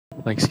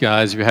Thanks,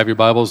 guys. If you have your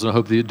Bibles, and I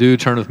hope that you do,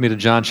 turn with me to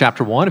John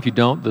chapter 1. If you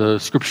don't, the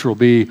scripture will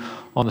be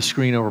on the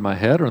screen over my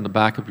head or in the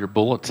back of your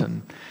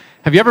bulletin.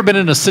 Have you ever been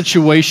in a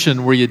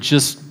situation where you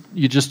just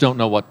don't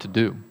know what to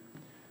do?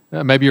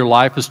 Maybe your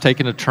life has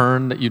taken a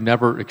turn that you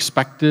never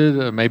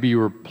expected. Maybe you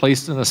were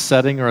placed in a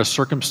setting or a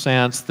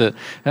circumstance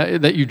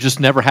that you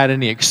just never had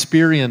any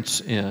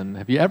experience in.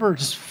 Have you ever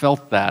just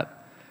felt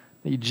that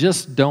you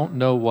just don't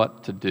know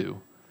what to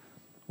do?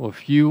 Well,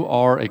 if you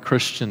are a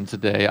Christian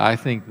today, I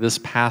think this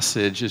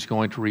passage is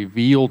going to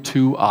reveal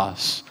to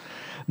us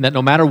that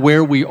no matter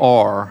where we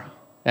are,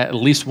 at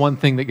least one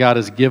thing that God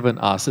has given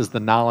us is the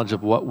knowledge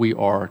of what we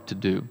are to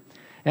do.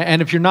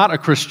 And if you're not a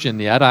Christian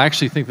yet, I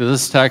actually think that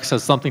this text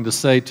has something to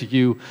say to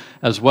you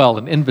as well,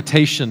 an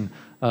invitation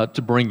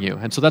to bring you.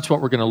 And so that's what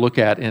we're going to look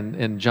at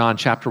in John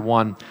chapter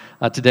 1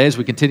 today as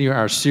we continue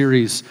our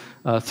series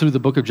through the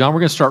book of John. We're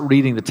going to start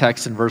reading the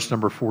text in verse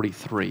number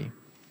 43.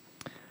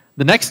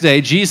 The next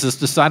day, Jesus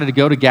decided to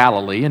go to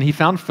Galilee, and he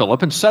found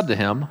Philip and said to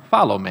him,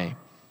 "Follow me."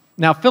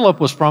 Now, Philip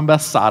was from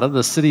Bethsaida,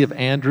 the city of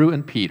Andrew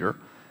and Peter.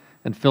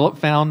 And Philip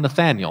found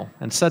Nathanael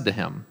and said to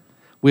him,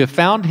 "We have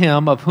found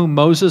him of whom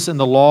Moses in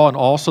the law and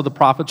also the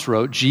prophets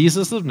wrote,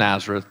 Jesus of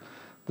Nazareth,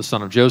 the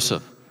son of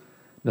Joseph."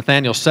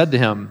 Nathanael said to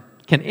him,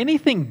 "Can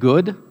anything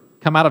good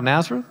come out of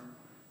Nazareth?"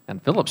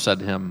 And Philip said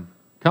to him,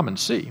 "Come and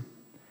see."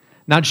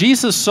 Now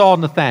Jesus saw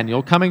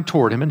Nathanael coming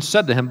toward him and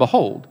said to him,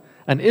 "Behold,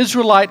 an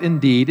Israelite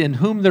indeed, in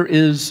whom there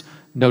is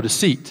no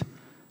deceit."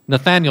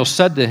 Nathanael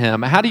said to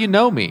him, "How do you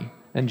know me?"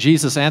 And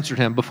Jesus answered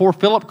him, "Before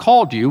Philip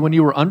called you, when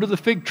you were under the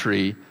fig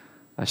tree,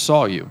 I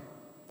saw you."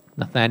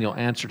 Nathanael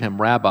answered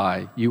him,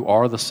 "Rabbi, you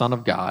are the Son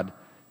of God.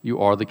 You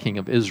are the King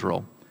of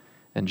Israel."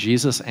 And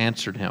Jesus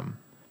answered him,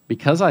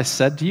 "Because I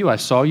said to you, I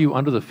saw you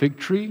under the fig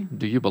tree,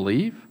 do you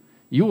believe?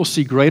 You will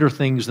see greater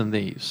things than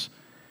these."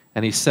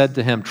 And he said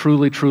to him,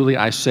 "Truly, truly,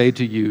 I say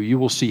to you, you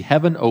will see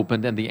heaven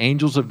opened and the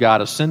angels of God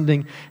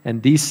ascending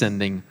and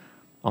descending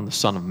on the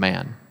Son of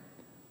Man."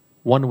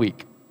 1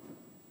 week.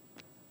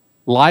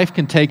 Life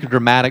can take a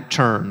dramatic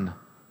turn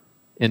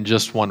in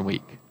just 1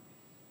 week.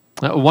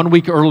 1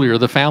 week earlier,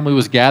 the family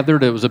was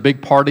gathered. It was a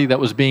big party that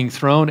was being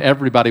thrown.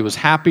 Everybody was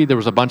happy. There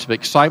was a bunch of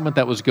excitement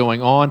that was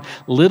going on.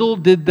 Little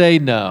did they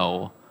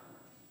know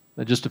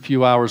that just a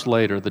few hours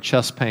later, the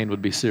chest pain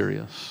would be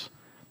serious.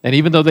 And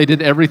even though they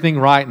did everything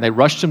right, and they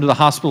rushed him to the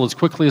hospital as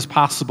quickly as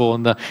possible,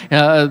 and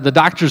the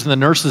doctors and the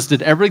nurses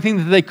did everything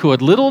that they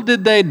could, little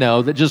did they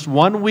know that just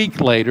 1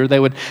 week later,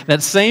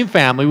 that same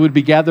family would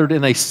be gathered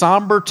in a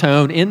somber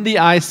tone in the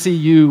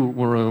ICU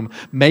room,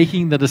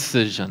 making the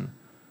decision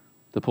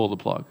to pull the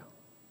plug.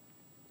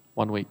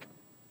 1 week.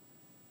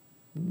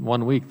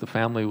 1 week, the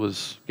family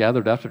was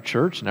gathered after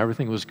church, and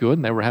everything was good,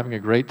 and they were having a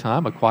great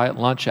time, a quiet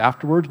lunch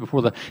afterwards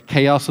before the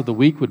chaos of the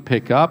week would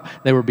pick up.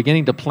 They were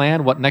beginning to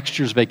plan what next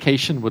year's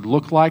vacation would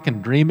look like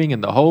and dreaming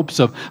in the hopes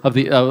of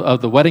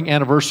the wedding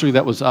anniversary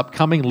that was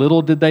upcoming.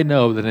 Little did they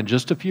know that in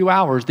just a few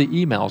hours, the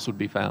emails would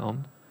be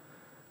found.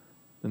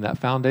 And that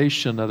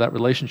foundation of that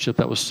relationship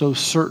that was so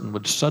certain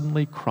would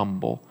suddenly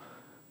crumble.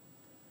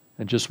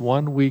 And just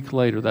 1 week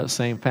later, that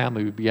same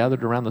family would be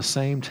gathered around the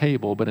same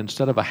table, but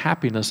instead of a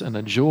happiness and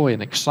a joy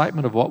and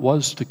excitement of what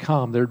was to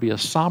come, there'd be a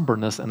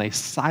somberness and a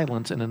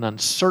silence and an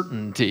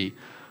uncertainty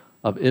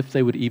of if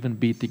they would even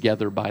be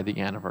together by the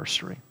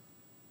anniversary.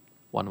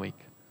 1 week.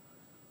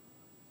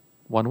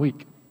 1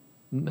 week.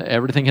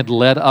 Everything had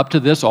led up to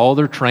this. All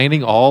their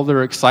training, all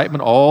their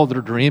excitement, all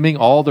their dreaming,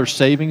 all their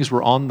savings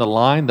were on the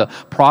line. The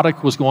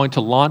product was going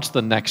to launch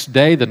the next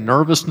day. The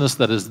nervousness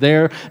that is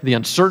there, the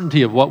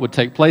uncertainty of what would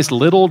take place.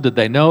 Little did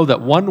they know that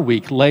 1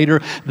 week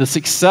later, the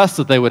success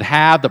that they would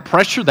have, the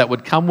pressure that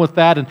would come with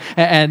that,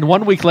 and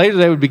 1 week later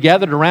they would be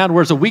gathered around,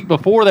 whereas a week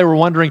before they were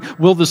wondering,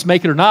 will this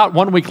make it or not?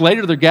 1 week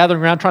later they're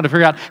gathering around trying to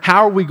figure out,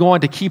 how are we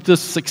going to keep this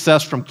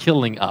success from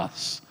killing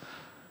us?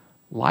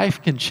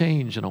 Life can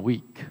change in a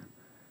week.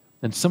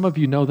 And some of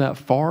you know that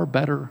far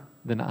better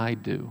than I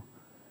do.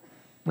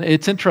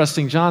 It's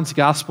interesting, John's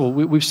gospel,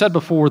 we've said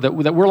before that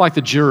we're like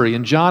the jury,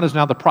 and John is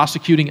now the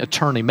prosecuting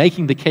attorney,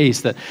 making the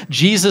case that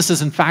Jesus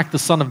is in fact the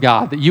Son of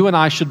God, that you and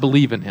I should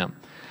believe in him.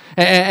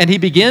 And he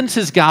begins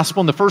his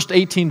gospel in the first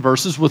 18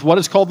 verses with what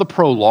is called the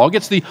prologue.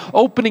 It's the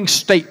opening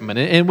statement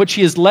in which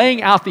he is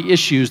laying out the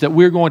issues that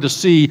we're going to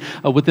see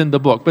within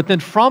the book. But then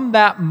from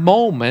that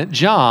moment,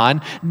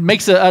 John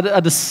makes a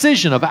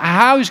decision of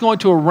how he's going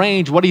to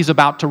arrange what he's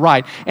about to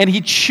write. And he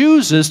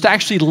chooses to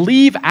actually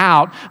leave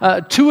out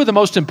two of the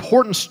most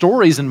important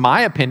stories, in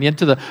my opinion,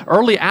 to the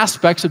early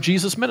aspects of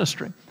Jesus'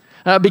 ministry.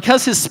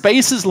 Because his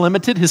space is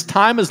limited, his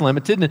time is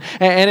limited,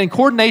 and in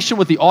coordination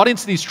with the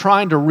audience that he's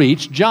trying to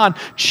reach, John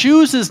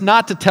chooses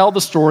not to tell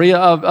the story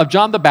of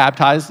John the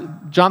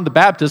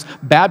Baptist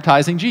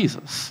baptizing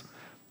Jesus.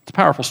 It's a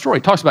powerful story.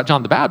 He talks about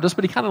John the Baptist,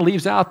 but he kind of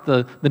leaves out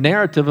the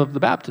narrative of the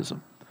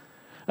baptism.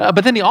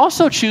 But then he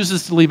also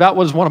chooses to leave out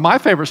what is one of my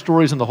favorite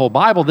stories in the whole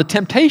Bible, the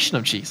temptation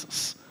of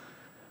Jesus.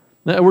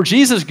 Where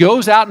Jesus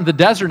goes out in the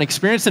desert and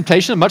experiences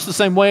temptation in much the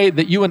same way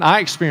that you and I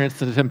experience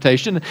the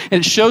temptation. And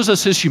it shows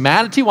us his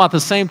humanity while at the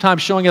same time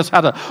showing us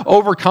how to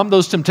overcome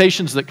those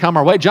temptations that come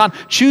our way. John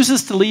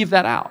chooses to leave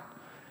that out.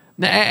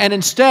 And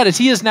instead, as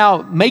he is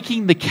now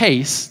making the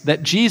case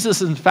that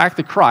Jesus is in fact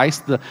the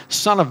Christ, the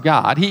Son of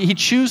God, he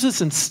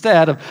chooses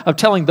instead of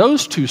telling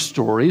those two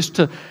stories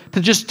to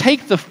just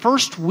take the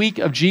first week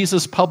of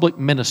Jesus' public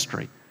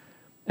ministry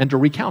and to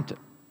recount it.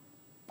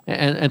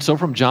 And so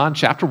from John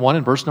chapter 1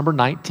 and verse number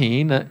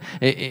 19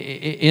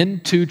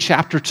 into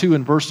chapter 2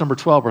 and verse number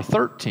 12 or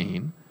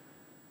 13,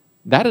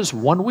 that is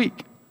 1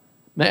 week.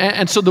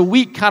 And so the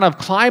week kind of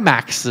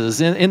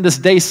climaxes in this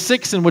day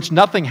 6 in which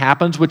nothing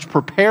happens, which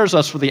prepares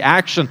us for the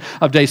action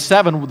of day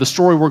 7, the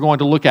story we're going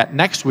to look at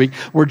next week,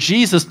 where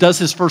Jesus does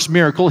his first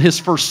miracle, his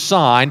first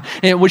sign,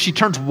 in which he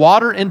turns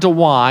water into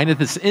wine at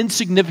this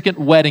insignificant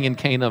wedding in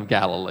Cana of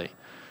Galilee.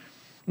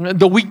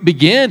 The week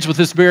begins with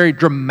this very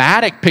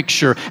dramatic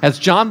picture as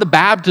John the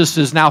Baptist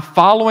is now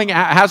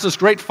has this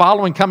great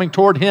following coming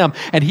toward him,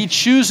 and he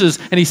chooses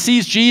and he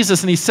sees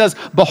Jesus and he says,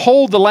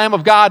 "Behold the Lamb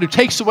of God who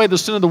takes away the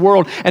sin of the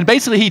world." And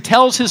basically he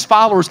tells his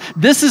followers,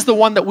 this is the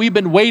one that we've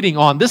been waiting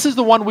on. This is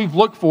the one we've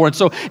looked for. And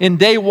so in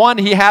day 1,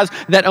 he has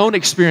that own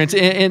experience.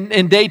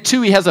 In day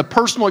 2, he has a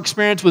personal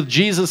experience with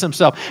Jesus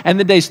himself. And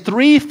then days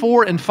 3,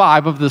 4, and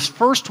 5 of this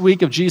first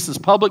week of Jesus'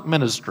 public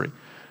ministry,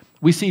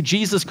 we see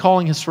Jesus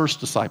calling his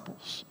first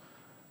disciples.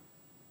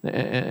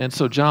 And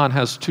so John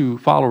has 2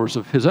 followers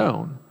of his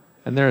own,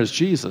 and there is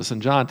Jesus,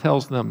 and John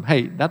tells them,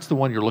 hey, that's the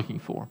one you're looking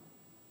for.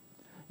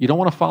 You don't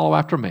want to follow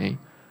after me.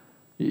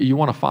 You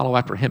want to follow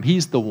after him.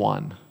 He's the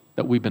one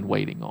that we've been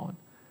waiting on.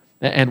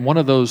 And one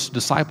of those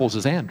disciples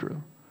is Andrew.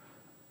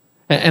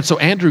 And so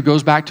Andrew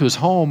goes back to his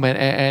home,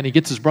 and he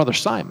gets his brother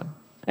Simon,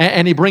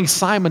 and he brings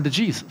Simon to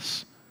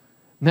Jesus.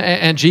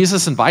 And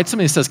Jesus invites him,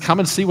 and he says, come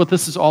and see what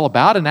this is all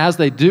about. And as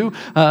they do,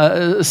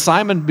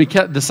 Simon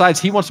decides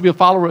he wants to be a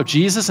follower of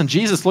Jesus. And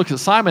Jesus looks at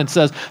Simon and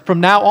says,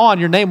 from now on,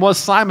 your name was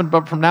Simon,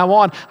 but from now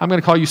on, I'm going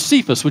to call you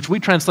Cephas, which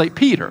we translate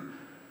Peter.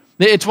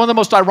 It's one of the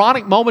most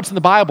ironic moments in the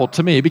Bible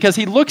to me, because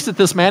he looks at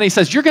this man, and he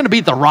says, you're going to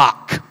be the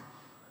rock.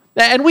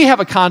 And we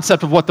have a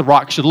concept of what the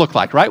rock should look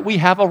like, right? We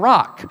have a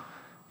rock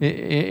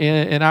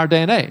in our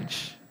day and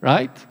age,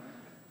 right?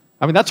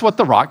 I mean, that's what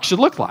the rock should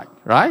look like,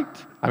 right?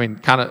 I mean,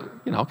 kind of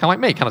like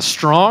me, kind of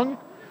strong,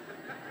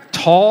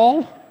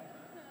 tall,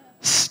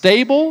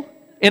 stable,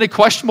 in a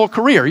questionable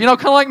career, kind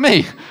of like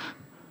me.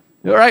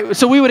 All right?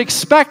 So we would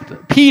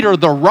expect Peter,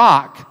 the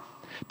rock,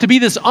 to be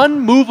this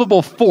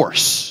unmovable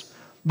force,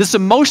 this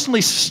emotionally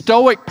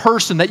stoic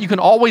person that you can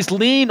always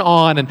lean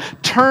on and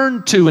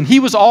turn to, and he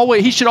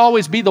should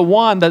always be the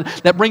one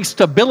that brings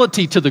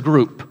stability to the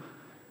group.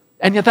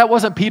 And yet that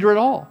wasn't Peter at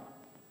all.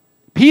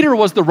 Peter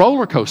was the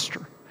roller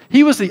coaster.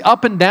 He was the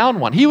up and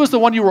down one. He was the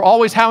one you were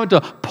always having to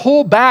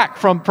pull back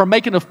from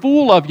making a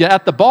fool of you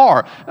at the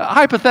bar.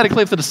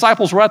 Hypothetically, if the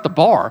disciples were at the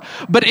bar.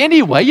 But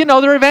anyway,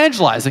 they're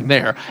evangelizing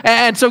there.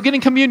 And so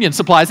getting communion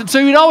supplies. And so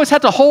you'd always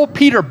have to hold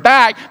Peter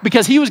back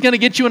because he was going to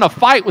get you in a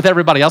fight with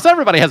everybody else.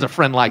 Everybody has a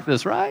friend like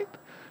this, right?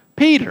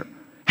 Peter.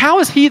 How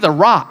is he the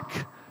rock?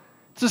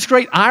 It's this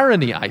great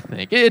irony, I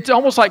think. It's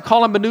almost like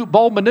calling Manute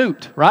Bol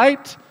Manute,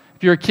 right?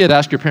 If you're a kid,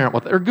 ask your parent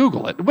or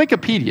Google it.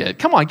 Wikipedia.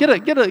 Come on, get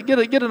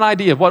an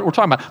idea of what we're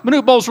talking about.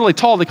 Manute Bol's really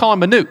tall. They call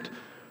him Manute.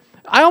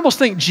 I almost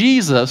think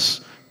Jesus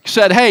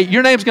said, hey,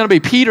 your name's going to be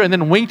Peter, and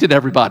then winked at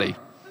everybody.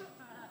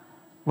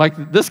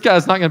 Like, this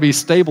guy's not going to be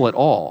stable at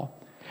all.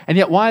 And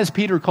yet, why is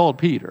Peter called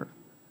Peter?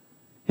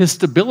 His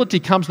stability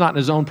comes not in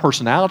his own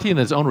personality and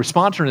his own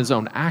response or in his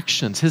own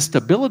actions. His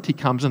stability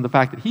comes in the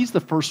fact that he's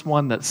the first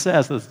one that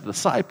says, as a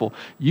disciple,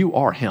 you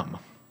are him.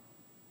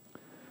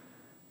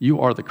 You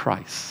are the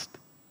Christ.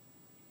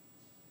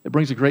 It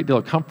brings a great deal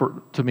of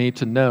comfort to me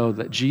to know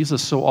that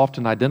Jesus so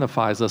often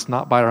identifies us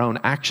not by our own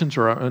actions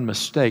or our own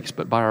mistakes,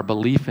 but by our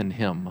belief in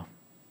him.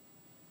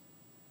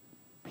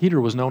 Peter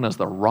was known as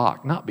the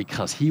rock, not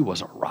because he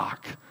was a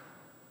rock,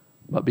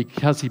 but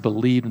because he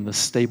believed in the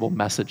stable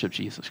message of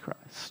Jesus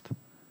Christ.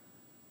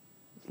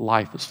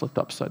 Life is flipped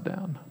upside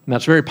down. And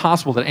that's very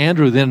possible that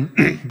Andrew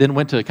then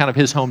went to kind of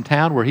his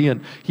hometown where he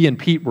and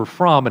Pete were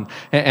from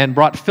and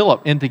brought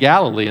Philip into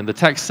Galilee. And the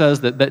text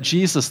says that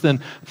Jesus then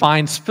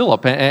finds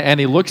Philip and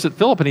he looks at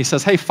Philip and he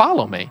says, hey,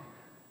 follow me.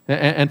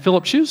 And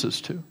Philip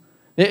chooses to.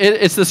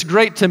 It's this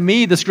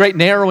great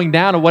narrowing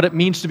down of what it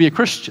means to be a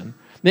Christian.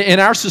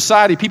 In our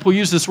society, people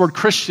use this word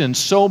Christian in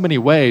so many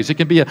ways. It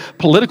can be a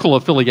political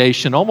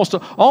affiliation, almost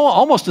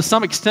to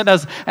some extent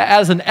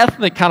as an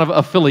ethnic kind of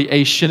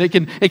affiliation. It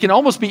can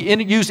almost be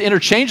used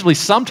interchangeably,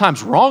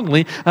 sometimes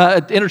wrongly,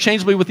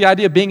 interchangeably with the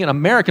idea of being an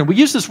American. We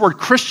use this word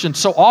Christian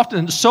so often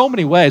in so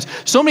many ways.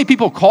 So many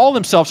people call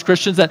themselves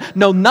Christians that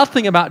know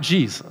nothing about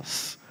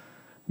Jesus.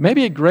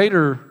 Maybe a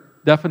greater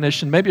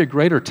definition, maybe a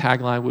greater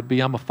tagline would be,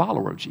 I'm a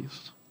follower of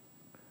Jesus.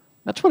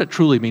 That's what it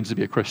truly means to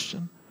be a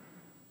Christian.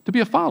 To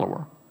be a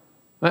follower.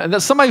 And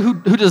that's somebody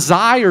who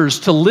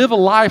desires to live a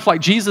life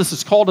like Jesus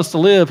has called us to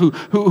live,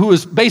 who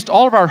has based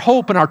all of our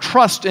hope and our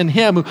trust in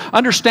Him, who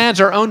understands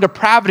our own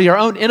depravity, our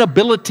own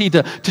inability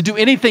to do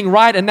anything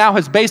right, and now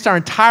has based our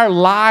entire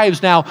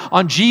lives now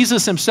on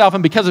Jesus Himself.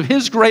 And because of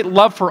His great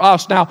love for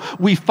us, now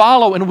we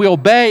follow and we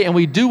obey and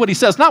we do what He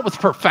says, not with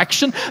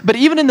perfection, but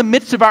even in the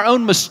midst of our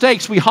own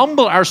mistakes, we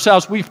humble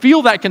ourselves, we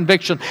feel that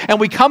conviction, and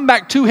we come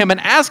back to Him and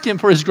ask Him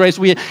for His grace.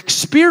 We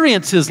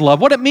experience His love.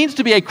 What it means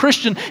to be a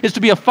Christian is to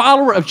be a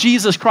follower of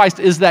Jesus Christ.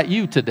 Is that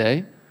you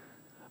today?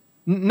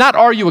 Not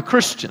are you a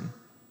Christian,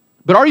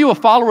 but are you a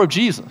follower of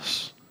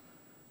Jesus?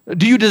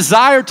 Do you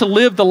desire to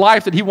live the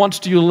life that He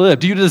wants you to live?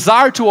 Do you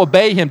desire to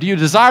obey Him? Do you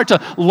desire to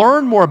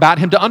learn more about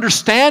Him, to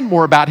understand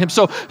more about Him,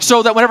 so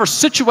that whenever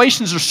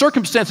situations or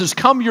circumstances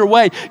come your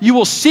way, you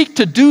will seek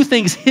to do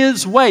things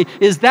His way?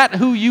 Is that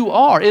who you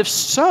are? If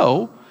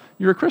so,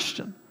 you're a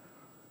Christian.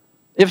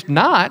 If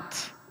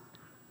not,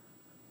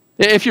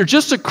 if you're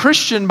just a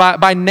Christian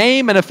by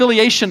name and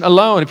affiliation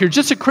alone, if you're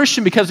just a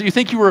Christian because you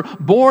think you were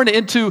born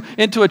into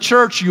a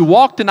church, you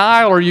walked an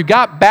aisle, or you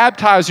got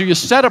baptized, or you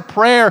said a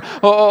prayer,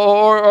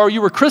 or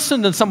you were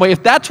christened in some way,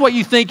 if that's what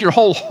you think your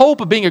whole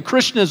hope of being a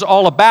Christian is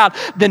all about,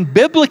 then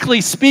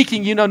biblically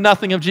speaking, you know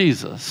nothing of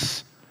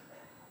Jesus.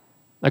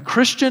 A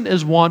Christian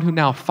is one who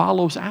now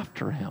follows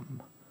after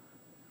Him.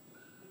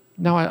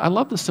 Now, I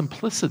love the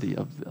simplicity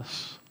of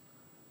this,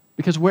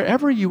 because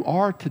wherever you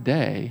are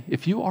today,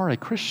 if you are a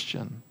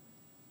Christian,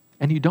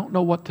 and you don't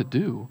know what to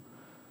do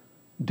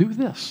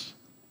this.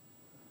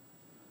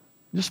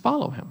 Just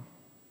follow Him.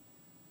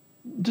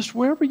 Just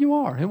wherever you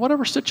are, in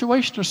whatever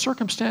situation or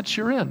circumstance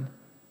you're in,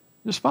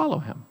 just follow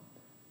Him.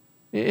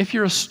 If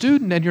you're a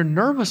student and you're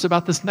nervous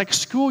about this next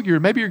school year,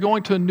 maybe you're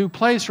going to a new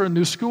place or a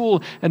new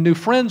school and new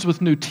friends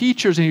with new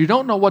teachers, and you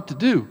don't know what to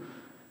do,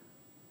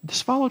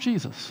 just follow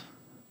Jesus.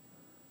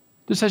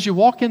 Just as you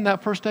walk in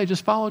that first day,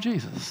 just follow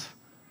Jesus.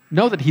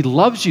 Know that He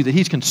loves you, that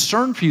He's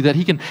concerned for you, that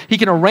He can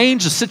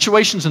arrange the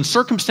situations and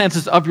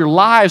circumstances of your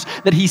lives,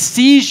 that He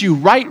sees you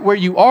right where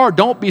you are.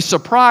 Don't be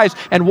surprised,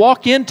 and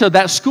walk into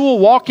that school,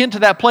 walk into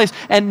that place,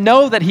 and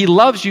know that He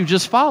loves you.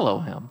 Just follow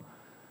Him.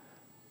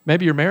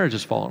 Maybe your marriage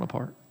is falling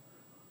apart,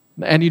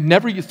 and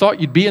you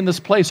thought you'd be in this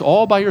place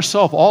all by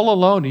yourself, all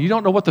alone, and you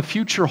don't know what the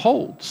future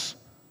holds.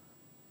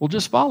 Well,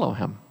 just follow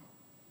Him.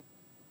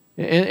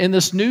 In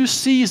this new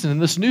season, in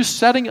this new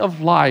setting of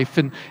life,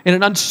 and in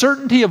an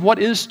uncertainty of what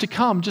is to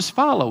come, just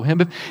follow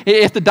Him.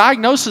 If the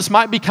diagnosis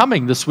might be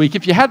coming this week,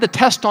 if you had the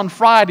test on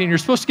Friday and you're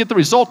supposed to get the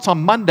results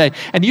on Monday,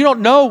 and you don't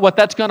know what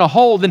that's going to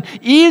hold, then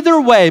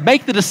either way,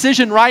 make the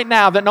decision right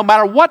now that no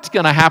matter what's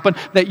going to happen,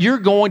 that you're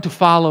going to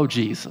follow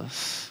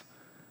Jesus.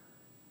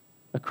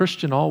 A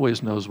Christian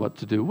always knows what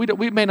to do.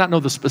 We may not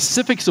know the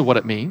specifics of what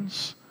it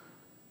means,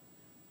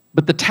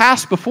 but the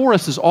task before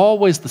us is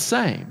always the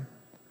same.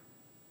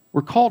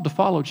 We're called to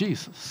follow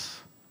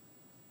Jesus.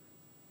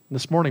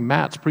 This morning,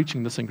 Matt's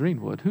preaching this in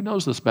Greenwood. Who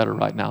knows this better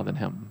right now than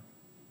him?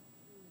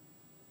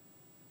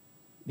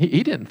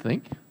 He didn't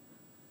think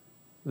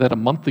that a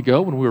month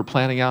ago when we were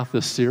planning out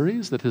this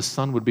series that his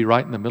son would be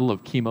right in the middle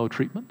of chemo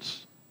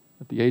treatments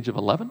at the age of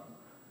 11.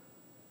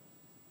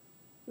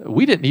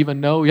 We didn't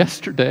even know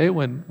yesterday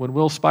when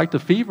Will spiked a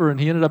fever and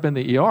he ended up in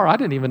the ER. I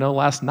didn't even know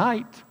last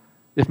night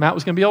if Matt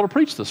was going to be able to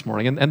preach this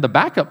morning. And the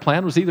backup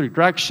plan was either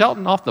drag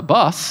Shelton off the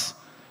bus,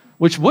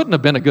 which wouldn't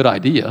have been a good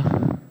idea,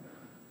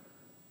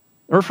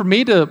 or for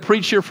me to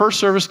preach here first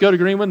service, go to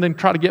Greenwood, and then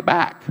try to get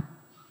back,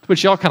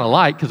 which y'all kind of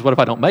like, because what if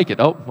I don't make it?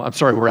 Oh, I'm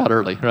sorry, we're out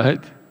early,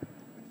 right?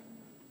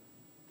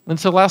 And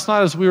so last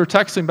night as we were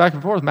texting back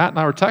and forth, Matt and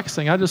I were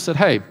texting, I just said,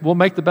 hey, we'll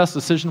make the best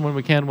decision when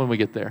we can when we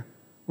get there.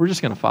 We're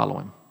just going to follow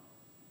Him.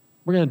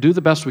 We're going to do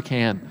the best we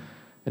can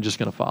and just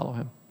going to follow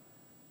Him.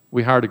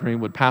 We hired a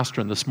Greenwood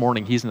pastor, and this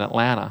morning he's in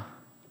Atlanta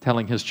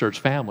telling his church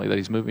family that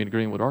he's moving to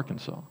Greenwood,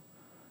 Arkansas.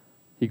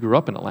 He grew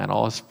up in Atlanta.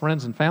 All his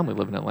friends and family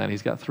live in Atlanta.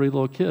 He's got 3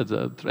 little kids.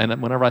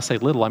 And whenever I say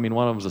little, I mean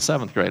one of them is a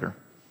 7th grader.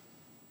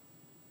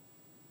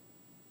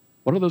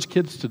 What are those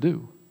kids to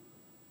do?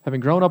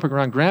 Having grown up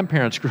around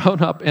grandparents,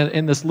 grown up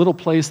in this little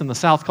place in the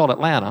South called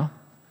Atlanta,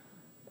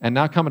 and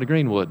now coming to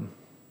Greenwood.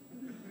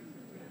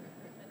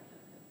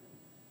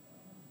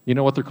 You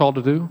know what they're called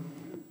to do?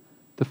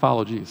 To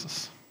follow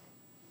Jesus.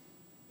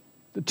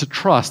 To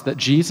trust that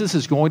Jesus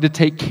is going to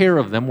take care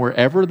of them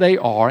wherever they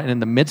are, and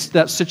in the midst of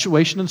that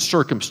situation and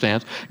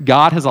circumstance,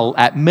 God has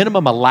at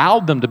minimum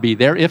allowed them to be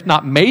there, if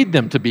not made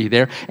them to be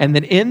there, and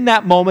then in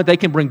that moment they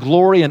can bring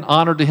glory and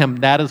honor to Him.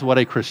 That is what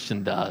a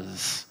Christian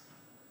does.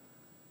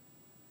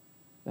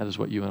 That is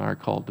what you and I are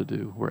called to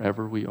do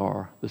wherever we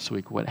are this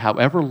week.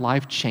 However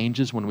life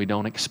changes when we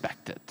don't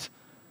expect it,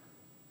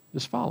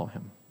 just follow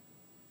Him.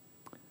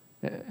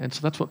 And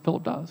so that's what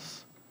Philip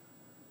does.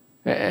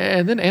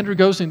 And then Andrew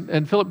goes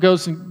and Philip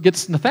goes and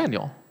gets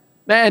Nathanael.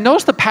 And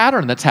notice the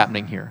pattern that's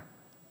happening here.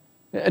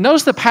 And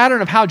notice the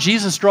pattern of how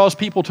Jesus draws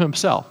people to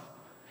Himself.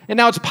 And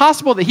now it's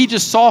possible that he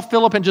just saw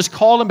Philip and just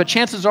called him, but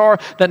chances are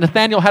that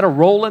Nathanael had a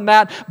role in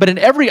that. But in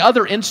every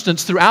other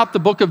instance throughout the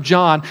book of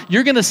John,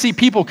 you're going to see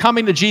people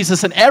coming to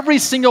Jesus, and every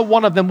single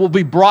one of them will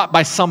be brought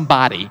by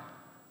somebody.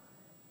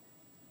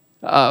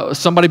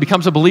 Somebody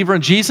becomes a believer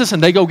in Jesus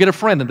and they go get a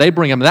friend and they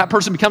bring him. And that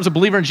person becomes a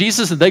believer in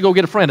Jesus and they go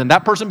get a friend. And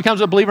that person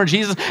becomes a believer in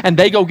Jesus and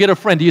they go get a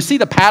friend. Do you see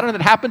the pattern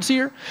that happens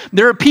here?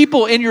 There are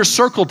people in your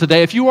circle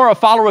today. If you are a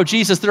follower of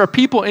Jesus, there are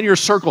people in your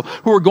circle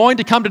who are going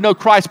to come to know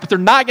Christ, but they're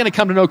not going to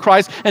come to know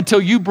Christ until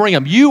you bring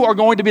them. You are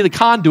going to be the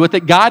conduit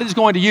that God is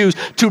going to use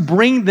to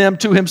bring them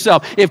to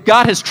himself. If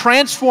God has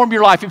transformed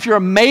your life, if you're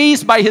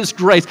amazed by his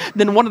grace,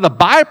 then one of the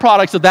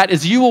byproducts of that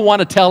is you will want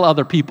to tell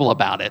other people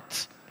about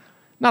it.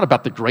 Not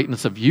about the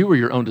greatness of you or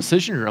your own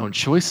decision or your own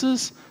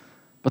choices,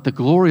 but the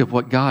glory of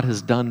what God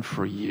has done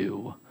for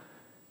you.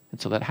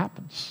 And so that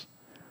happens.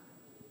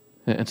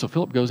 And so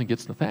Philip goes and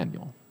gets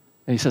Nathanael.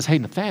 And he says, hey,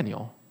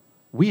 Nathanael,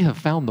 we have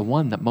found the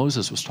one that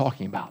Moses was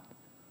talking about.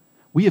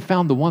 We have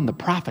found the one the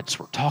prophets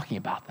were talking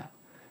about, that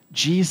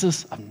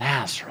Jesus of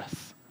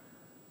Nazareth.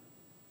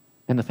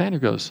 And Nathanael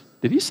goes,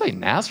 did he say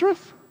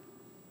Nazareth?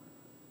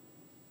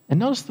 And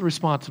notice the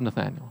response of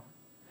Nathanael.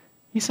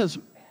 He says,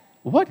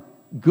 what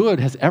good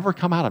has ever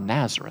come out of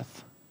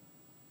Nazareth?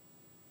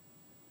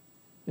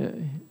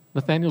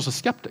 Nathanael's a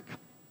skeptic.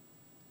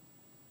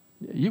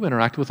 You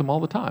interact with him all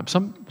the time.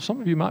 Some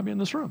of you might be in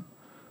this room.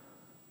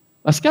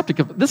 A skeptic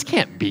of, this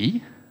can't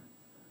be.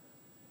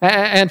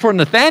 And for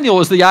Nathanael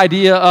is the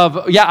idea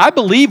of, yeah, I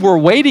believe we're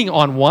waiting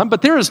on one,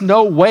 but there is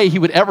no way he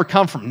would ever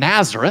come from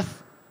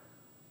Nazareth.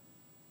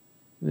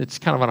 It's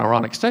kind of an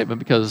ironic statement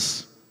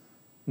because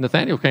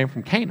Nathanael came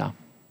from Cana.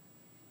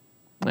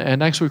 And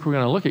next week we're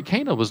going to look at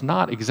Cana was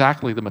not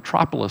exactly the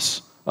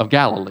metropolis of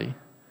Galilee.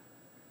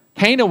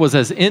 Cana was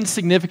as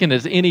insignificant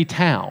as any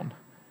town.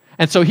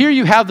 And so here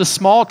you have the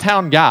small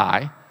town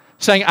guy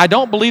saying, I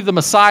don't believe the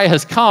Messiah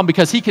has come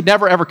because he could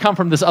never ever come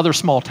from this other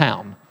small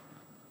town.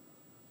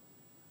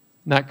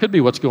 Now, it could be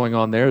what's going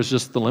on there is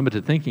just the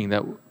limited thinking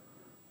that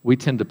we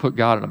tend to put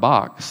God in a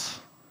box.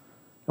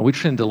 And we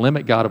tend to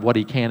limit God of what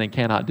he can and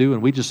cannot do,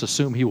 and we just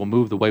assume he will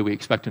move the way we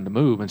expect him to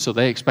move. And so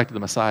they expected the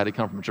Messiah to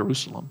come from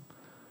Jerusalem,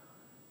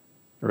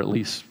 or at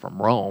least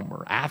from Rome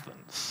or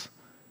Athens.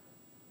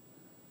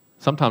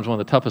 Sometimes one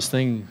of the toughest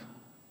things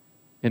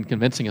in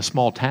convincing a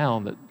small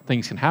town that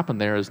things can happen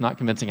there is not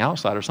convincing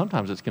outsiders.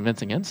 Sometimes it's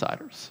convincing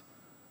insiders.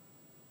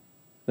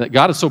 That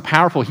God is so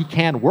powerful, he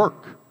can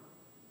work.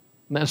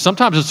 And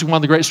sometimes it's one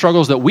of the great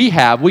struggles that we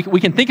have. We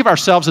can think of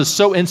ourselves as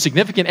so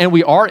insignificant, and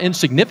we are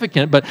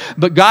insignificant,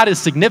 but God is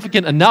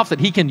significant enough that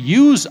he can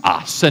use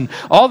us. And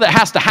all that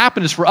has to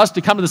happen is for us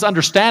to come to this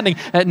understanding,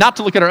 not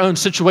to look at our own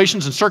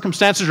situations and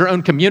circumstances, our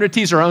own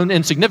communities, our own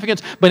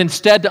insignificance, but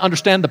instead to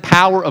understand the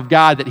power of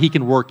God that he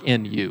can work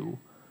in you.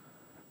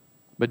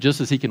 But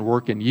just as he can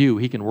work in you,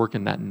 he can work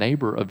in that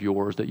neighbor of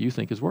yours that you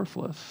think is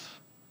worthless.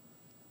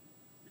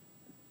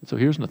 So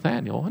here's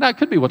Nathanael. Now, it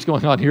could be what's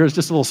going on here is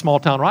just a little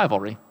small-town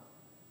rivalry.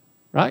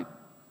 Right?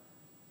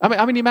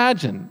 I mean,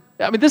 imagine.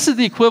 This is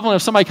the equivalent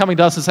of somebody coming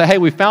to us and say, hey,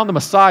 we found the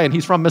Messiah and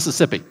he's from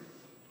Mississippi.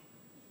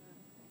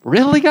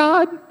 Really,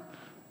 God?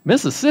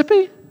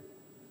 Mississippi?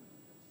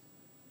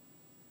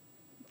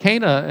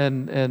 Cana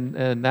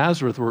and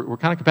Nazareth were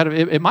kind of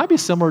competitive. It might be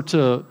similar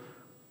to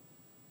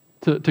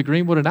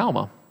Greenwood and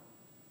Alma.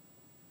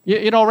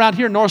 You know, around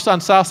here, north side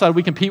and south side,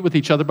 we compete with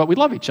each other, but we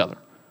love each other.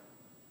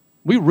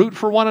 We root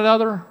for one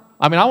another.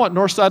 I want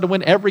Northside to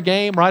win every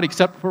game, right,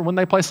 except for when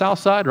they play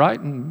Southside, right?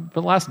 And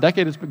for the last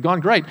decade, it's gone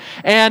great.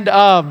 And,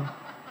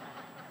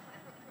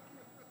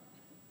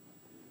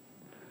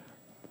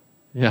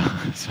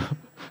 yeah, so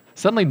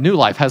suddenly New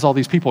Life has all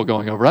these people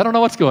going over. I don't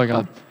know what's going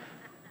on.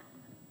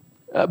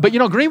 But, you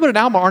know, Greenwood and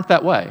Alma aren't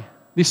that way.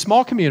 These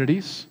small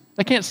communities,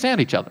 they can't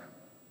stand each other,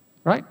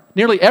 right?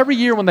 Nearly every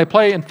year when they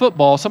play in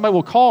football, somebody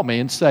will call me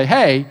and say,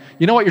 hey,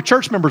 you know what your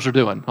church members are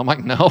doing? I'm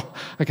like, no,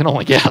 I can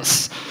only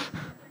guess.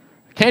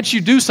 Can't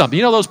you do something?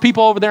 You know those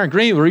people over there in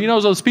Greenwood, or you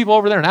know those people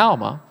over there in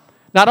Alma.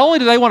 Not only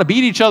do they want to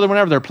beat each other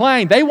whenever they're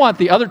playing, they want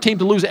the other team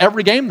to lose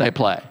every game they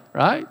play,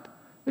 right?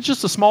 It's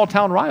just a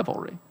small-town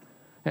rivalry.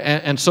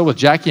 And so with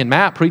Jackie and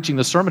Matt preaching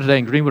the sermon today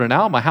in Greenwood and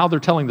Alma, how they're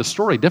telling the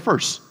story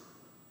differs,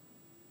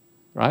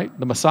 right?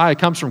 The Messiah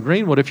comes from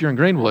Greenwood if you're in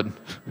Greenwood.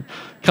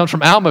 Comes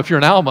from Alma if you're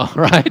in Alma,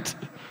 right?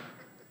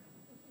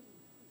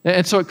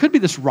 And so it could be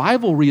this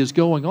rivalry is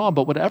going on,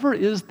 but whatever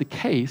is the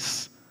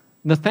case,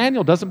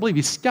 Nathanael doesn't believe.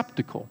 He's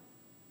skeptical.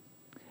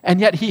 And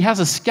yet he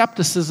has a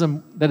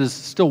skepticism that is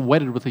still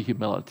wedded with a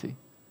humility.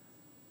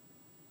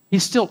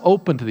 He's still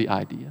open to the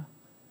idea.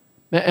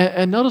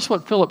 And notice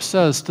what Philip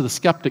says to the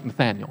skeptic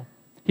Nathanael.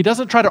 He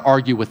doesn't try to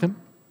argue with him.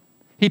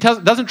 He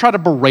doesn't try to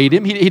berate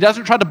him. He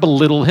doesn't try to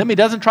belittle him. He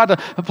doesn't try to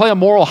play a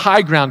moral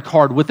high ground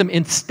card with him.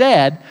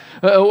 Instead,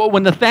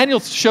 when Nathanael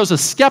shows a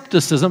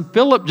skepticism,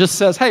 Philip just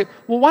says, hey,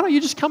 well, why don't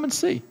you just come and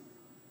see?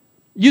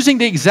 Using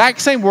the exact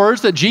same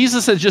words that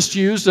Jesus had just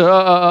used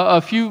a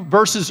few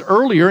verses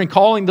earlier in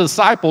calling the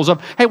disciples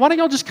of, hey, why don't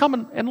y'all just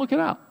come and look it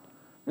out?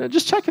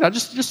 Just check it out.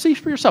 Just see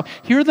for yourself.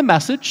 Hear the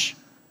message.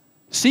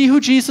 See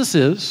who Jesus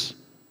is.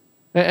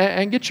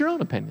 And get your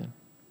own opinion.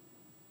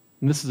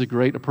 And this is a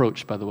great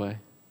approach, by the way.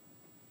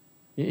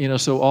 You know,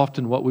 so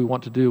often what we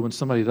want to do when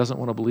somebody doesn't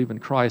want to believe in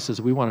Christ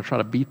is we want to try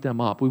to beat them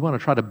up. We want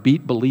to try to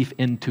beat belief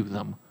into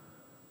them.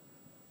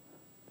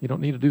 You don't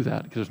need to do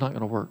that because it's not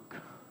going to work.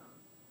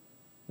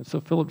 And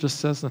so Philip just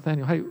says to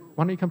Nathanael, hey,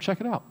 why don't you come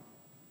check it out?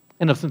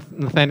 And if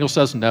Nathanael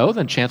says no,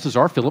 then chances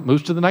are Philip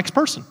moves to the next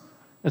person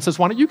and says,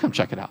 why don't you come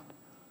check it out?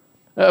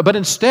 But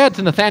instead,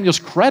 to Nathanael's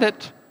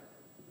credit,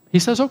 he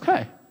says,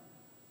 okay.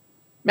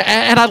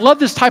 And I love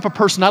this type of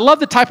person. I love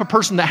the type of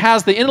person that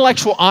has the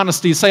intellectual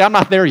honesty to say, I'm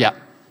not there yet.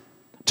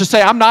 To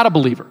say, I'm not a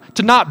believer.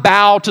 To not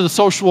bow to the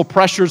social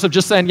pressures of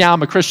just saying, yeah,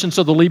 I'm a Christian,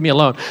 so they'll leave me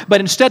alone. But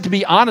instead to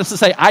be honest to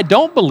say, I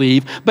don't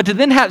believe, but to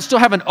then still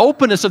have an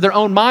openness of their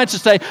own minds to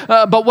say,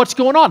 but what's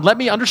going on? Let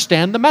me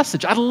understand the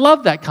message. I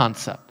love that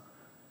concept.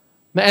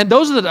 And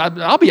those are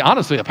I'll be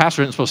honest with you, a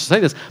pastor isn't supposed to say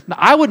this.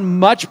 I would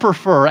much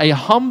prefer a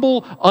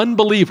humble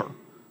unbeliever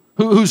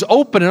who's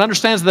open and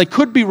understands that they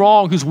could be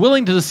wrong, who's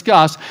willing to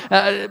discuss,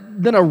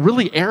 than a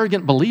really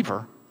arrogant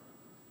believer.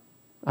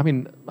 I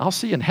mean, I'll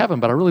see you in heaven,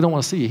 but I really don't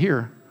want to see you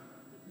here.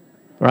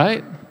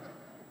 Right?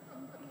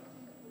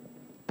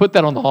 Put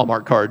that on the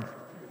Hallmark card.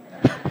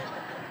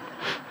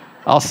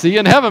 I'll see you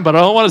in heaven, but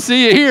I don't want to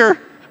see you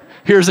here.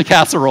 Here's a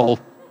casserole.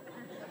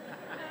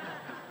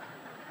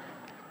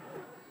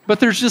 But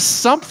there's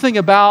just something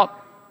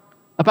about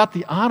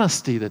the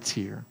honesty that's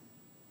here.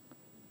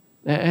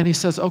 And he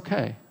says,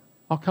 okay,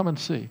 I'll come and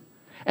see.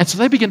 And so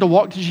they begin to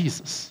walk to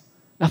Jesus.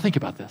 Now think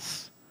about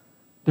this.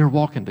 They're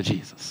walking to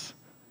Jesus,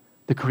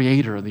 the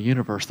creator of the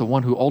universe, the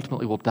one who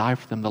ultimately will die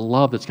for them, the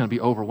love that's going to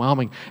be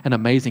overwhelming and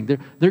amazing.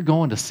 They're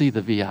going to see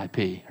the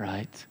VIP,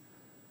 right?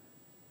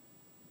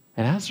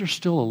 And as they're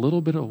still a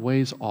little bit of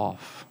ways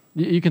off,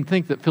 you can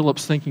think that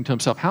Philip's thinking to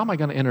himself, how am I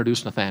going to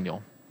introduce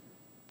Nathanael?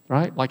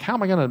 Right? Like, how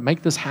am I going to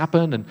make this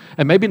happen?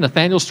 And maybe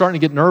Nathanael's starting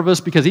to get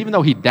nervous because even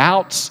though he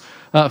doubts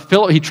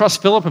Philip, he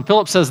trusts Philip, and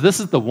Philip says,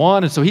 this is the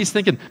one. And so he's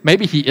thinking,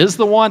 maybe he is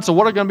the one. So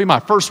what are going to be my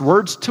first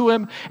words to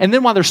him? And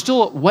then while they're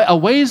still a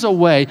ways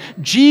away,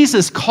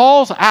 Jesus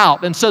calls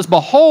out and says,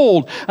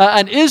 behold,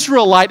 an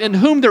Israelite in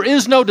whom there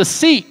is no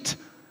deceit.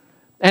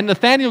 And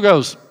Nathanael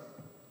goes,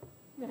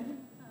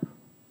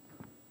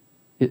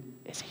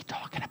 is he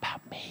talking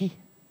about me?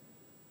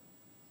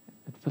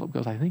 And Philip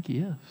goes, I think he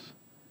is.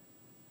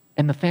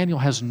 And Nathanael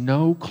has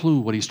no clue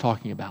what he's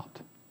talking about.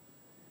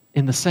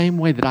 In the same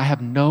way that I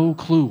have no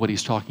clue what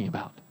he's talking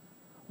about.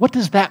 What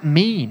does that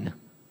mean?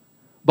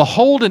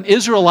 Behold, an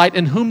Israelite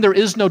in whom there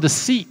is no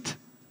deceit.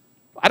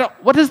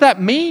 What does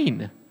that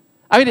mean?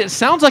 I mean, it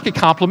sounds like a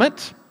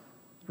compliment,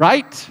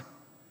 right?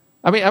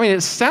 I mean,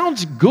 it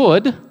sounds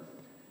good,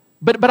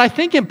 but I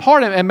think in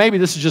part, and maybe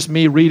this is just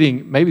me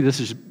reading, maybe this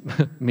is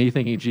me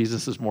thinking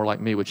Jesus is more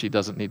like me, which he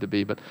doesn't need to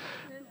be, but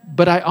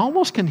I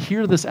almost can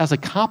hear this as a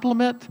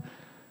compliment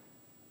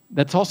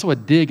that's also a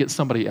dig at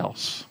somebody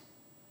else.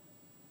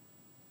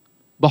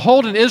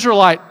 Behold, an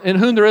Israelite in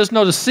whom there is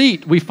no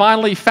deceit. We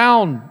finally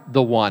found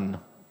the one,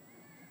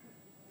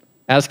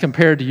 as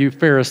compared to you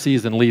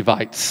Pharisees and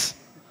Levites.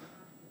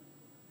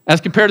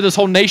 As compared to this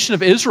whole nation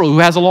of Israel, who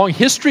has a long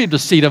history of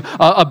deceit,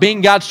 of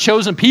being God's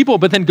chosen people,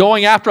 but then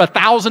going after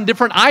 1,000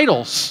 different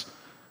idols.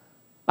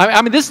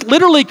 I mean, this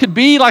literally could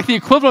be like the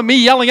equivalent of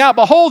me yelling out,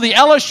 behold, the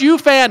LSU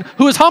fan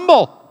who is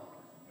humble.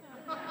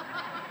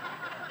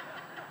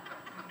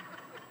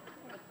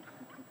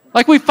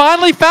 Like, we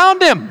finally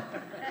found him.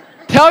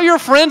 Tell your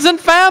friends and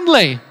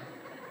family.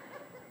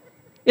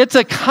 It's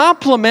a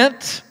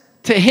compliment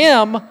to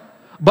him,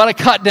 but a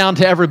cut down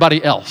to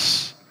everybody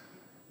else.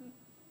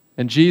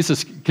 And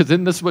Jesus, because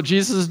isn't this what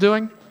Jesus is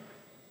doing?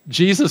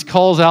 Jesus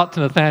calls out to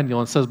Nathanael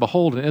and says,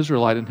 behold, an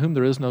Israelite in whom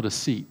there is no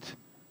deceit.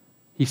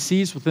 He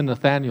sees within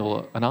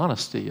Nathanael an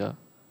honesty, a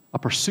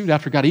pursuit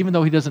after God, even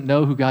though he doesn't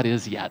know who God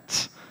is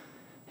yet.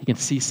 He can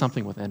see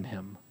something within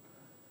him.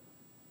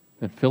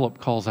 And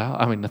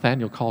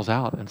Nathanael calls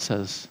out and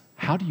says,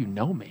 how do you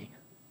know me?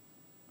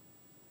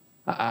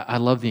 I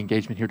love the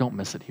engagement here. Don't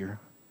miss it here.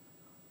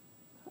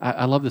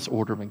 I love this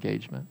order of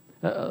engagement.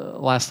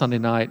 Last Sunday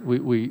night,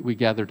 we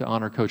gathered to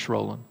honor Coach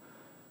Rowland.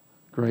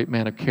 Great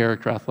man of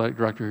character, athletic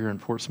director here in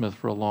Fort Smith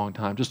for a long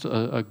time. Just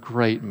a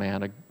great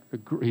man.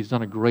 He's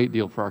done a great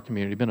deal for our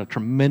community. Been a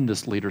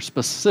tremendous leader,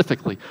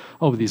 specifically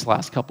over these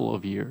last couple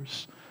of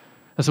years.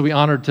 And so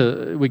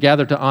we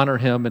gathered to honor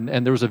him,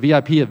 and there was a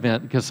VIP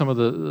event because some of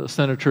the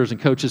senators and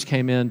coaches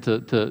came in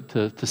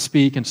to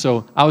speak. And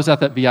so I was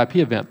at that VIP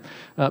event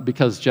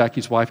because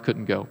Jackie's wife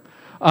couldn't go.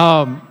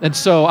 And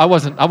so I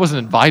wasn't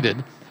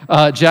invited.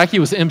 Jackie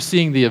was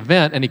emceeing the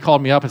event, and he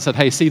called me up and said,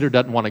 hey, Cedar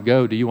doesn't want to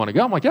go. Do you want to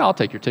go? I'm like, yeah, I'll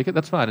take your ticket.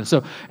 That's fine.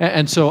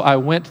 And so I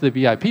went to the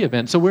VIP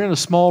event. So we're in a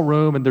small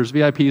room, and there's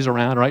VIPs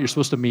around, right? You're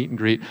supposed to meet and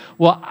greet.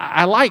 Well,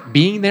 I like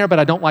being there, but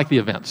I don't like the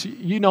events.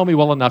 You know me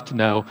well enough to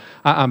know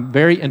I'm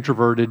very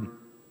introverted,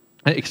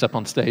 except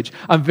on stage.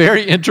 I'm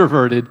very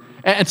introverted,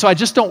 and so I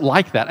just don't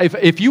like that.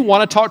 If you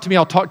want to talk to me,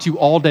 I'll talk to you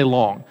all day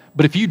long.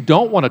 But if you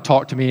don't want to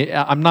talk to me,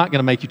 I'm not going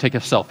to make you take a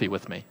selfie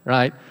with me,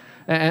 right?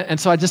 And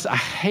so I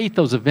hate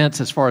those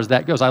events as far as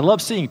that goes. I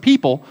love seeing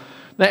people.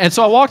 And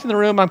so I walked in the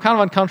room, I'm kind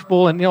of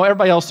uncomfortable, and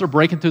everybody else, they're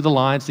breaking through the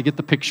lines to get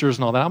the pictures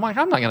and all that. I'm like,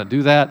 I'm not going to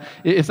do that.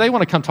 If they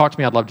want to come talk to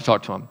me, I'd love to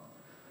talk to them.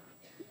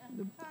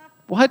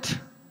 What?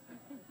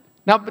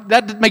 Now,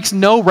 that makes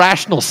no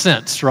rational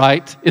sense,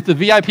 right? If the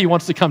VIP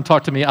wants to come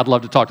talk to me, I'd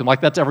love to talk to him.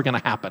 Like that's ever going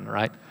to happen,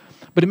 right?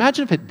 But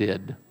imagine if it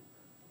did.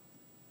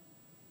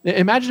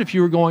 Imagine if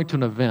you were going to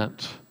an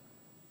event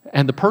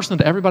and the person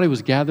that everybody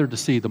was gathered to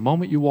see, the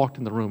moment you walked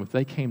in the room, if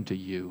they came to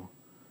you.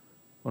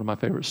 One of my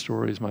favorite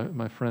stories,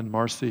 my friend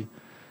Marcy,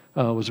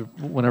 was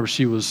whenever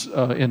she was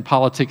in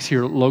politics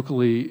here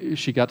locally,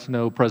 she got to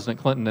know President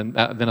Clinton and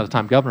then at the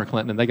time Governor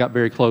Clinton, and they got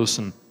very close.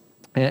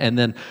 And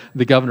then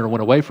the governor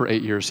went away for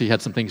 8 years. He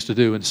had some things to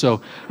do, and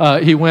so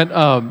he went.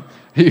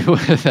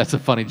 That's a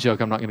funny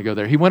joke. I'm not going to go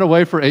there. He went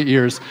away for 8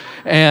 years,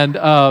 and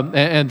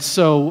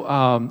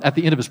so at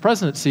the end of his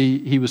presidency,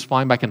 he was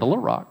flying back into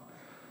Little Rock.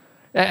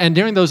 And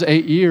during those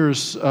 8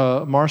 years,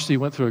 Marcy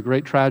went through a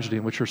great tragedy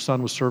in which her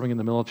son was serving in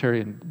the military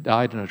and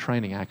died in a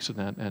training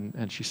accident,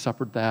 and she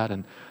suffered that,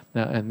 and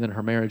then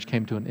her marriage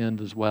came to an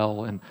end as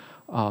well.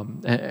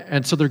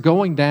 And so they're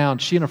going down.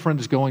 She and a friend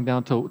is going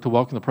down to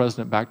welcome the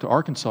president back to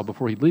Arkansas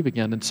before he'd leave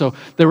again. And so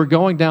they were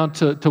going down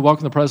to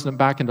welcome the president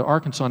back into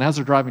Arkansas. And as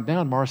they're driving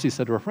down, Marcy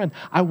said to her friend,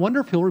 "I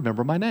wonder if he'll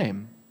remember my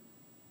name."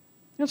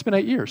 It's been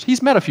 8 years.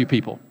 He's met a few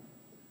people.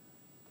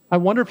 I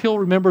wonder if he'll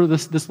remember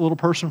this little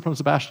person from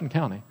Sebastian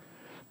County.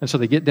 And so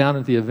they get down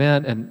at the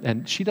event,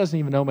 and she doesn't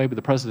even know maybe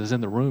the president is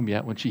in the room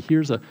yet when she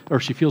hears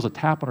she feels a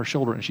tap on her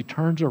shoulder, and she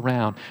turns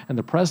around, and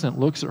the president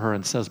looks at her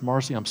and says,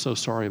 "Marcy, I'm so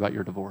sorry about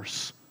your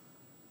divorce."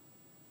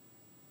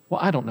 Well,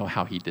 I don't know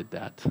how he did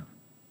that.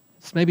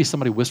 It's maybe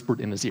somebody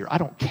whispered in his ear. I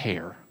don't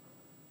care.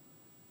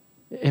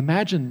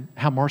 Imagine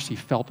how Marcy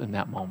felt in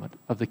that moment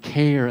of the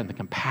care and the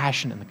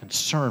compassion and the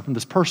concern from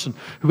this person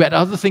who had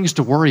other things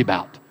to worry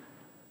about,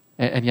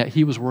 and yet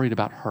he was worried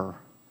about her.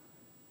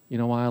 You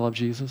know why I love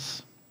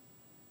Jesus?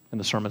 And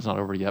the sermon's not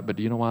over yet, but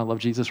do you know why I love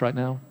Jesus right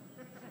now?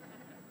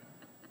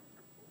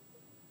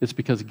 It's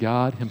because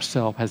God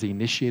himself has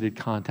initiated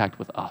contact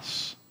with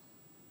us.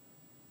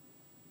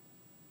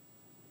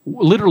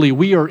 Literally,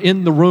 we are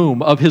in the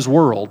room of his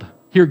world,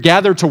 here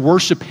gathered to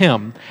worship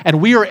him,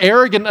 and we are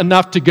arrogant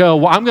enough to go,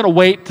 well, I'm going to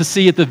wait to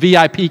see if the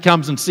VIP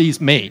comes and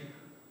sees me.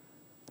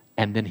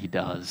 And then he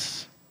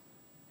does,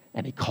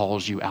 and he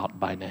calls you out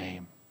by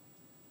name.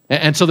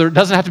 And so there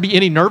doesn't have to be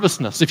any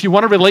nervousness. If you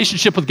want a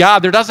relationship with God,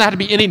 there doesn't have to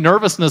be any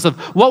nervousness of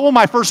what will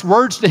my first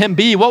words to him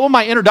be? What will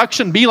my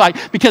introduction be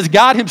like? Because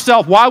God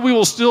himself, while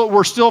we're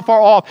still far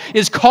off,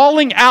 is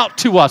calling out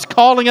to us,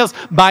 calling us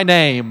by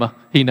name.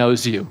 He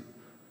knows you.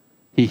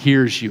 He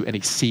hears you and he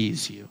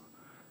sees you.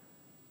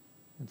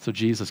 And so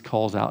Jesus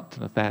calls out to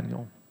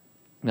Nathanael.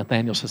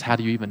 Nathanael says, "How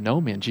do you even know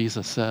me?" And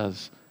Jesus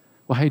says,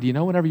 "Well, hey, do you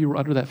know whenever you were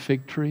under that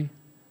fig tree,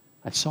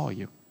 I saw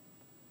you."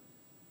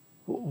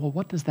 Well,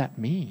 what does that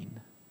mean?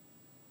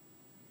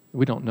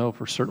 We don't know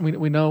for certain.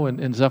 We know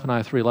in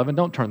Zephaniah 3:11,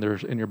 don't turn there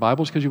in your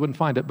Bibles because you wouldn't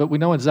find it, but we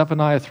know in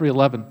Zephaniah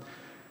 3:11,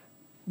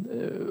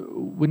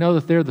 we know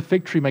that there the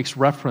fig tree makes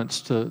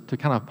reference to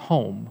kind of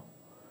home.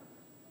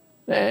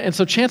 And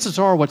so chances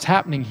are what's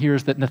happening here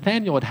is that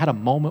Nathanael had a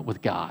moment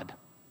with God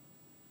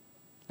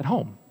at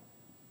home,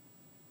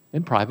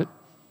 in private.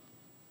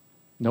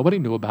 Nobody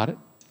knew about it.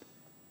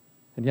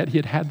 And yet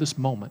he had this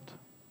moment.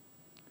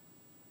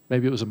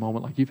 Maybe it was a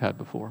moment like you've had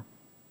before.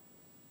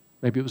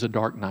 Maybe it was a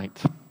dark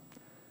night,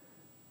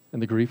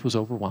 and the grief was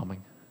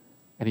overwhelming,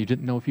 and you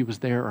didn't know if he was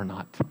there or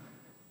not,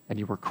 and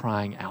you were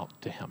crying out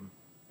to him.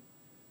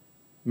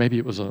 Maybe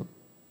it was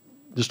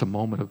just a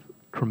moment of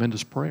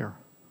tremendous prayer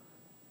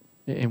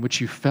in which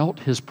you felt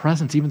his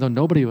presence, even though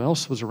nobody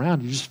else was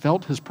around. You just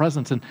felt his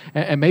presence,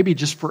 and maybe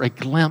just for a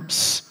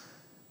glimpse,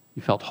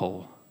 you felt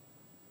whole.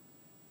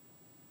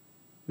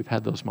 We've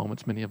had those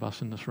moments, many of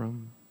us in this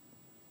room.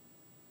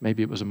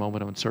 Maybe it was a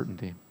moment of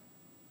uncertainty,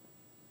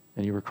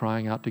 and you were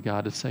crying out to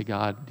God to say,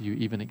 "God, do you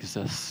even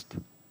exist?"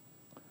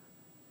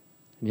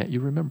 And yet you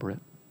remember it.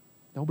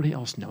 Nobody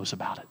else knows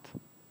about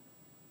it.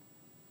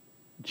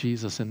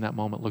 Jesus in that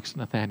moment looks at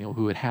Nathanael,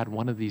 who had had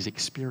one of these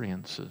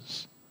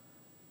experiences,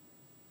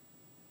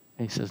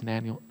 and he says,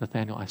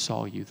 "Nathanael, I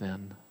saw you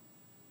then."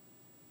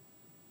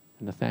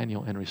 And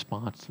Nathanael, in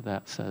response to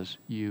that, says,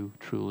 "You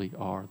truly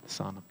are the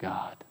Son of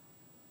God."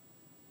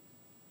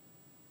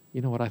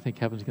 You know what I think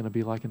heaven's going to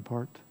be like in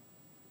part?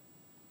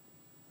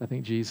 I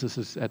think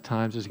Jesus at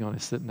times is going to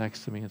sit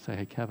next to me and say,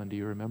 "Hey, Kevin, do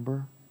you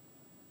remember?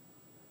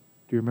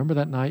 Do you remember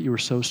that night you were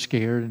so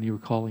scared and you were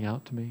calling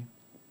out to me?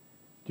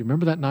 Do you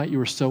remember that night you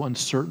were so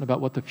uncertain about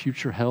what the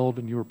future held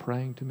and you were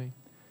praying to me?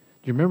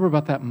 Do you remember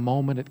about that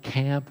moment at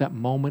camp, that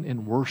moment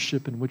in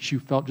worship in which you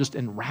felt just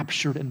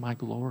enraptured in my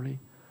glory?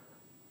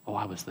 Oh,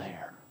 I was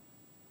there.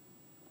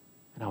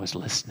 And I was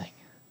listening.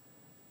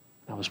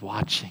 And I was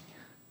watching.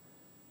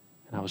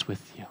 And I was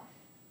with you."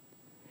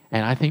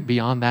 And I think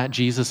beyond that,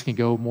 Jesus can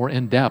go more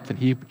in depth, and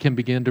he can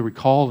begin to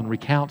recall and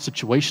recount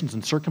situations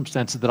and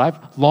circumstances that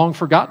I've long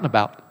forgotten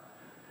about.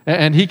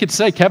 And he could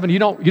say, "Kevin, you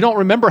don't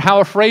remember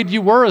how afraid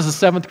you were as a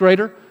 7th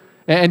grader?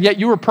 And yet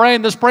you were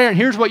praying this prayer, and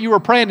here's what you were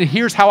praying, and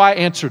here's how I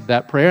answered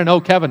that prayer. And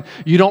oh, Kevin,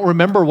 you don't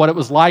remember what it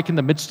was like in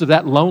the midst of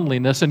that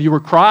loneliness, and you were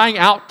crying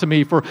out to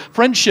me for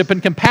friendship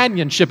and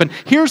companionship, and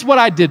here's what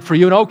I did for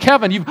you. And oh,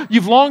 Kevin,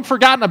 you've long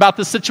forgotten about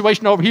this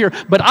situation over here,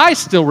 but I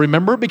still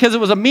remember because it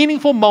was a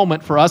meaningful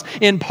moment for us.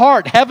 In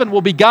part, heaven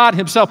will be God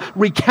himself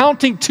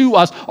recounting to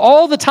us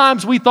all the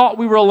times we thought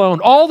we were alone,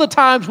 all the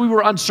times we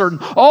were uncertain,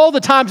 all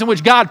the times in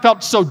which God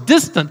felt so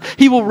distant.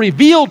 He will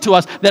reveal to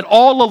us that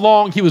all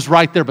along he was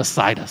right there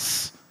beside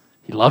us.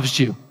 He loves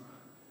you.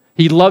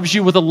 He loves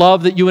you with a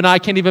love that you and I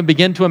can't even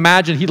begin to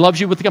imagine. He loves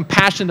you with a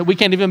compassion that we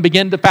can't even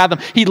begin to fathom.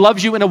 He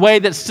loves you in a way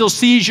that still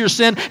sees your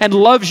sin and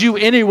loves you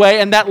anyway,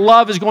 and that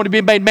love is going to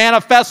be made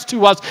manifest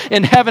to us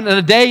in heaven, and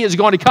a day is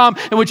going to come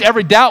in which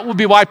every doubt will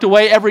be wiped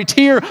away, every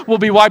tear will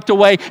be wiped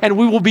away, and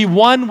we will be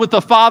one with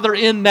the Father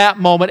in that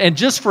moment. And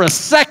just for a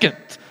second,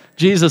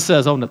 Jesus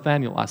says, oh,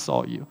 Nathanael, I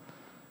saw you.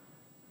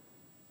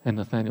 And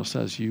Nathanael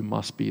says, you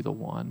must be the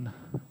one.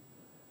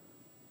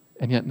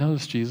 And yet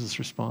notice Jesus'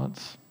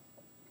 response.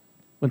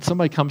 When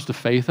somebody comes to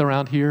faith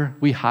around here,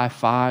 we high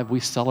five,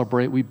 we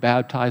celebrate, we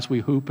baptize,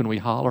 we hoop, and we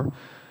holler.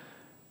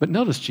 But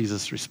notice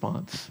Jesus'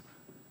 response.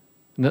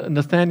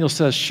 Nathanael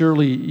says,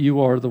 surely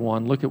you are the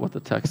one. Look at what the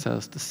text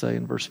has to say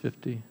in verse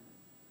 50.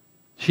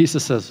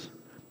 Jesus says,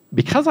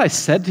 because I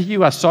said to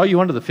you, I saw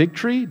you under the fig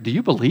tree, do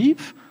you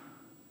believe?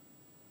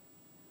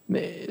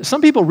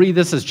 Some people read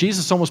this as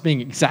Jesus almost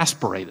being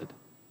exasperated.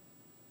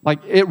 Like,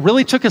 it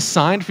really took a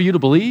sign for you to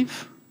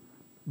believe?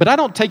 But I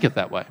don't take it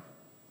that way.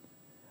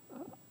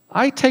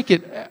 I take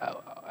it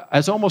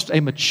as almost a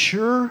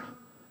mature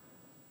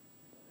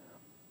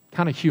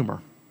kind of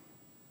humor,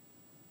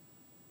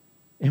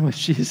 in which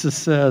Jesus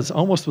says,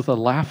 almost with a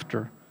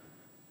laughter,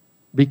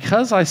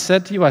 because I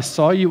said to you, I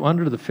saw you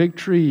under the fig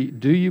tree,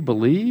 do you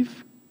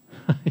believe?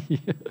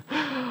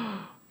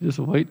 Just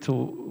wait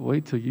till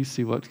you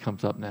see what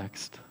comes up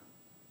next.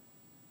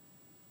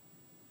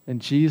 And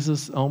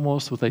Jesus,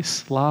 almost with a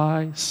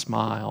sly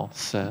smile,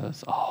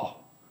 says, oh,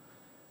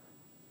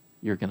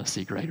 you're going to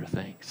see greater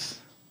things.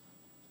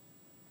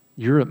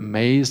 You're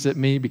amazed at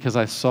me because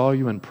I saw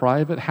you in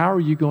private. How are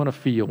you going to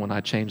feel when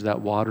I change that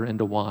water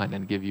into wine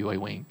and give you a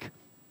wink?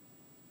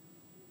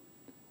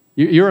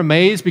 You're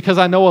amazed because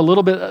I know a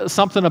little bit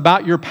something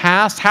about your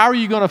past. How are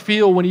you going to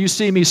feel when you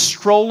see me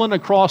strolling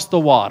across the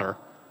water?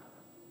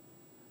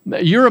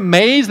 You're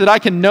amazed that I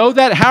can know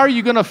that. How are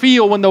you going to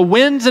feel when the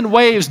winds and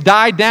waves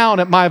die down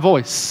at my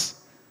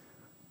voice?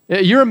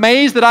 You're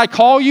amazed that I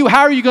call you.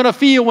 How are you going to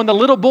feel when the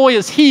little boy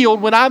is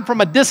healed when I'm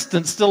from a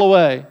distance still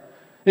away?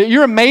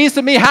 You're amazed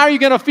at me. How are you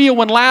going to feel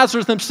when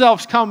Lazarus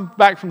themselves come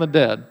back from the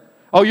dead?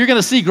 Oh, you're going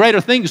to see greater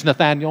things,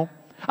 Nathanael.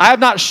 I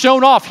have not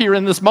shown off here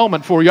in this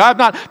moment for you. I have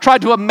not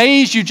tried to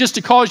amaze you just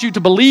to cause you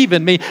to believe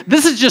in me.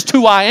 This is just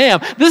who I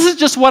am. This is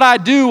just what I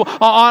do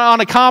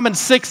on a common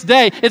sixth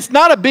day. It's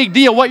not a big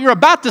deal. What you're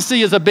about to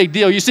see is a big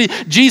deal. You see,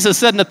 Jesus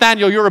said,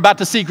 Nathanael, you're about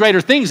to see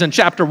greater things in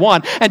chapter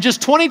 1. And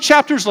just 20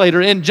 chapters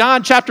later, in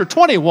John chapter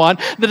 21,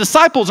 the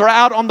disciples are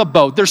out on the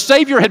boat. Their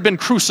Savior had been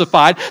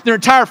crucified. Their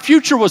entire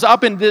future was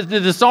up and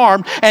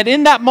disarmed. And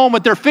in that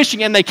moment, they're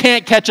fishing and they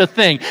can't catch a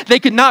thing. They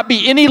could not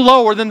be any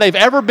lower than they've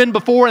ever been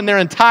before in their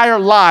entire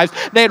lives.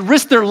 They had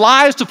risked their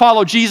lives to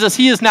follow Jesus.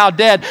 He is now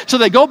dead. So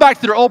they go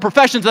back to their old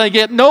professions and they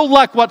get no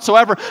luck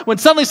whatsoever when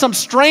suddenly some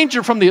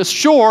stranger from the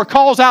shore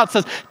calls out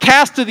and says,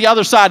 cast to the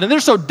other side. And they're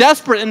so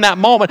desperate in that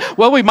moment,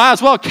 well, we might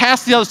as well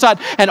cast to the other side.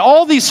 And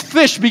all these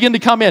fish begin to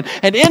come in.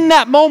 And in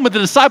that moment, the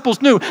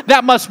disciples knew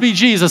that must be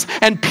Jesus.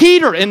 And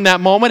Peter, in that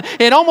moment,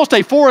 in almost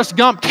a Forrest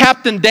Gump,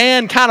 Captain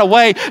Dan kind of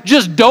way,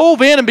 just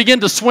dove in and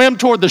began to swim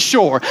toward the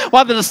shore.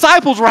 While the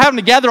disciples were having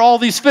to gather all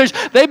these fish,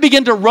 they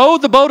began to row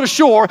the boat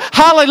ashore.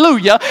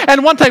 Hallelujah.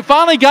 And once they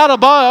finally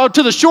got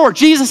to the shore,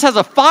 Jesus has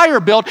a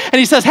fire built, and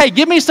he says, hey,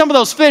 give me some of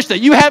those fish that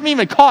you haven't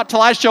even caught till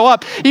I show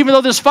up, even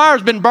though this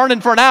fire's been burning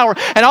for an hour,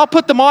 and I'll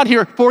put them on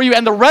here for you,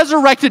 and the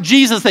resurrected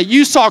Jesus that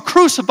you saw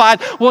crucified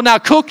will now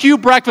cook you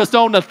breakfast.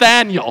 Oh,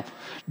 Nathanael,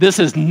 this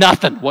is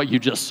nothing what you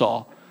just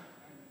saw.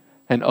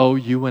 And oh,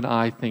 you and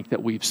I think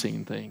that we've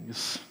seen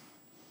things.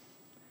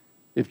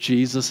 If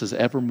Jesus has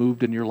ever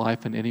moved in your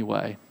life in any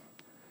way,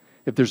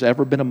 if there's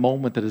ever been a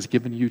moment that has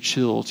given you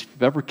chills, if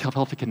you've ever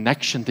felt a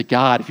connection to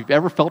God, if you've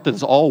ever felt that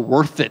it's all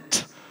worth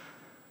it,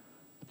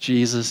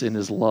 Jesus in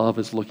his love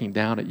is looking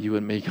down at you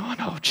and me going,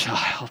 oh,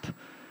 child,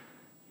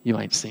 you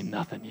ain't seen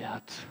nothing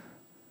yet.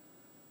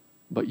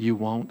 But you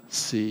won't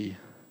see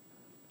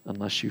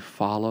unless you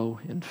follow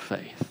in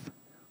faith.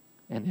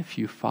 And if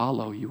you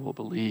follow, you will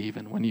believe.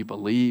 And when you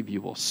believe,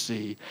 you will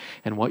see.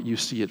 And what you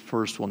see at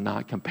first will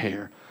not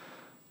compare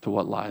to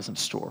what lies in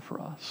store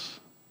for us.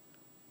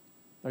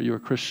 Are you a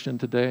Christian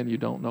today and you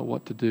don't know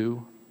what to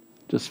do?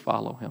 Just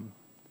follow him.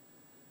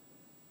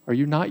 Are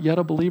you not yet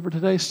a believer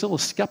today, still a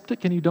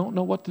skeptic and you don't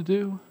know what to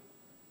do?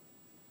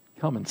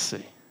 Come and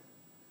see.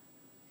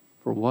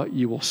 For what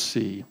you will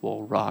see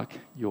will rock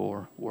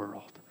your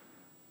world.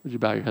 Would you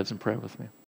bow your heads and pray with me?